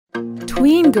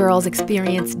Tween girls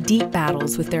experience deep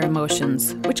battles with their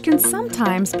emotions, which can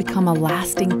sometimes become a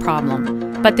lasting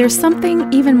problem. But there's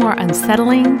something even more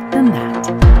unsettling than that.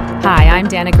 Hi, I'm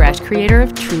Dana Gresh, creator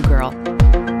of True Girl.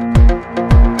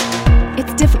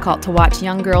 It's difficult to watch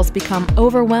young girls become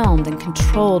overwhelmed and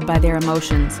controlled by their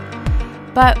emotions.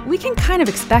 But we can kind of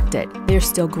expect it. They're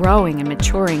still growing and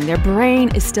maturing. Their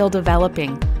brain is still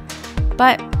developing.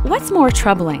 But what's more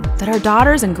troubling, that our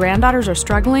daughters and granddaughters are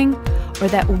struggling, or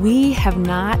that we have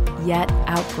not yet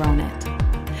outgrown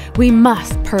it? We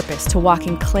must purpose to walk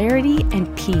in clarity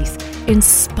and peace in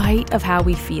spite of how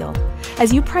we feel.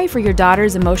 As you pray for your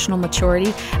daughter's emotional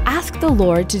maturity, ask the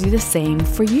Lord to do the same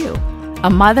for you. A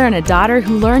mother and a daughter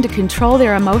who learn to control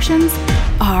their emotions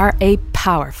are a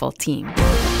powerful team.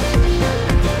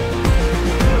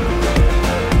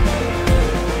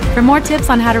 For more tips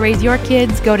on how to raise your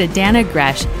kids, go to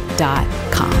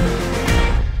danagresh.com.